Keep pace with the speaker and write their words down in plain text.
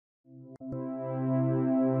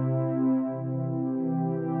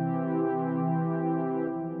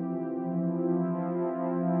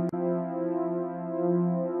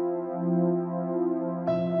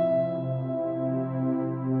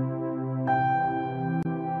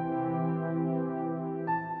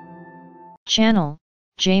Channel,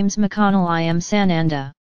 James McConnell. I am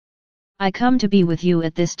Sananda. I come to be with you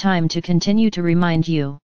at this time to continue to remind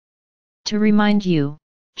you. To remind you,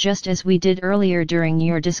 just as we did earlier during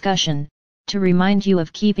your discussion, to remind you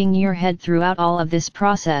of keeping your head throughout all of this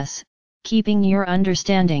process, keeping your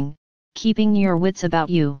understanding, keeping your wits about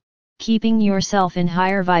you, keeping yourself in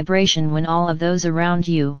higher vibration when all of those around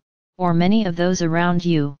you, or many of those around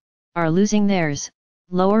you, are losing theirs,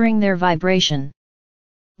 lowering their vibration.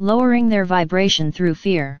 Lowering their vibration through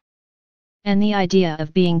fear. And the idea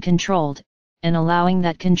of being controlled, and allowing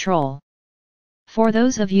that control. For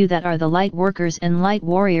those of you that are the light workers and light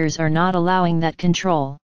warriors are not allowing that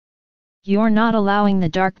control. You're not allowing the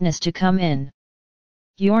darkness to come in.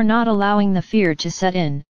 You're not allowing the fear to set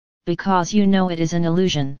in, because you know it is an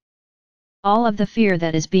illusion. All of the fear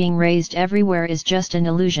that is being raised everywhere is just an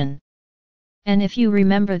illusion. And if you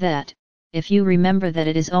remember that,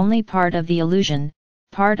 it is only part of the illusion,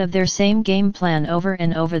 part of their same game plan over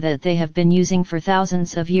and over that they have been using for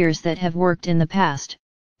thousands of years that have worked in the past,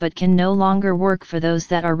 but can no longer work for those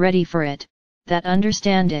that are ready for it, that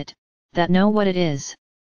understand it, that know what it is.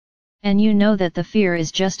 And you know that the fear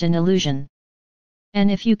is just an illusion.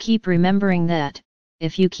 And if you keep remembering that,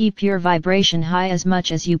 if you keep your vibration high as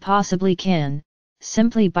much as you possibly can,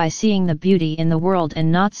 simply by seeing the beauty in the world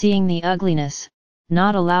and not seeing the ugliness,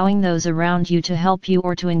 not allowing those around you to help you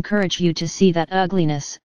or to encourage you to see that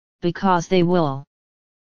ugliness, because they will.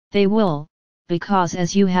 They will, because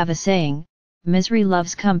as you have a saying, misery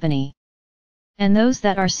loves company. And those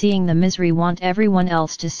that are seeing the misery want everyone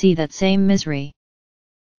else to see that same misery.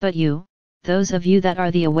 But you, those of you that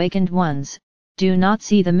are the awakened ones, do not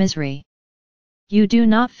see the misery. You do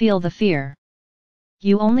not feel the fear.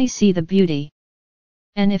 You only see the beauty.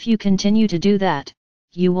 And if you continue to do that,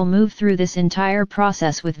 you will move through this entire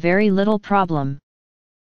process with very little problem.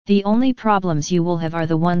 The only problems you will have are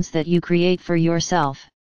the ones that you create for yourself.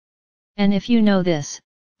 And if you know this,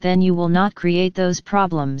 then you will not create those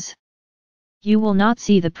problems. You will not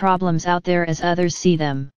see the problems out there as others see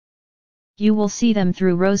them. You will see them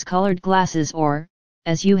through rose-colored glasses or,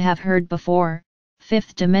 as you have heard before,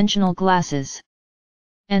 fifth-dimensional glasses.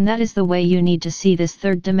 And that is the way you need to see this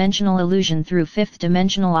third-dimensional illusion through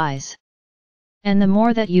fifth-dimensional eyes. And the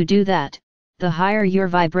more that you do that, the higher your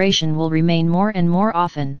vibration will remain more and more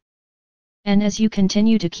often. And as you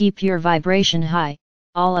continue to keep your vibration high,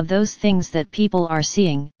 all of those things that people are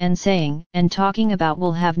seeing and saying and talking about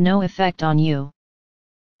will have no effect on you.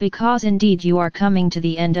 Because indeed you are coming to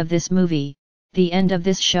the end of this movie, the end of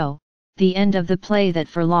this show, the end of the play that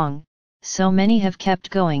for long, so many have kept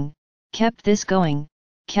going, kept this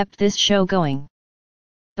show going.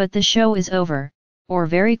 But the show is over, or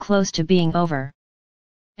very close to being over.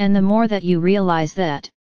 And the more that you realize that,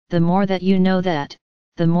 the more that you know that,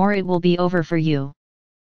 the more it will be over for you.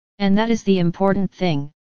 And that is the important thing,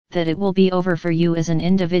 that it will be over for you as an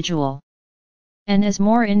individual. And as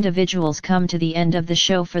more individuals come to the end of the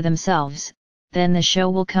show for themselves, then the show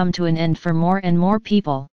will come to an end for more and more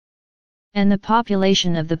people. And the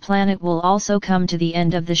population of the planet will also come to the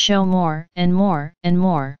end of the show more and more and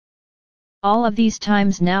more. All of these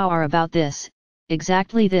times now are about this.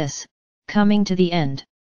 Exactly this, coming to the end.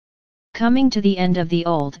 Coming to the end of the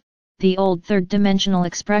old third-dimensional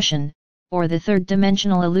expression, or the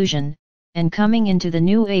third-dimensional illusion, and coming into the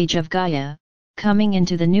new age of Gaia, coming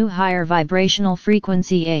into the new higher vibrational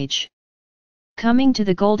frequency age. Coming to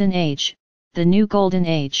the golden age, the new golden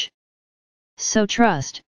age. So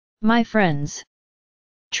trust, my friends.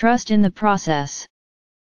 Trust in the process.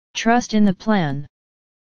 Trust in the plan.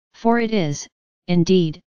 For it is,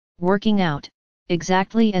 indeed, working out,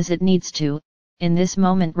 exactly as it needs to, in this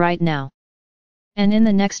moment right now. And in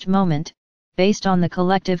the next moment, based on the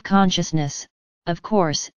collective consciousness, of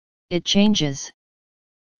course, it changes.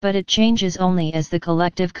 But it changes only as the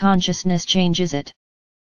collective consciousness changes it.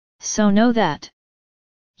 So know that.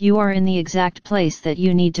 You are in the exact place that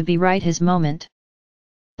you need to be right this moment.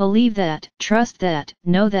 Believe that, trust that,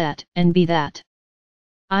 know that, and be that.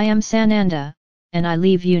 I am Sananda, and I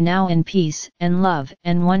leave you now in peace and love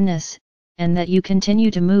and oneness, and that you continue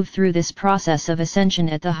to move through this process of ascension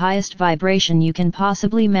at the highest vibration you can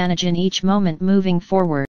possibly manage in each moment moving forward.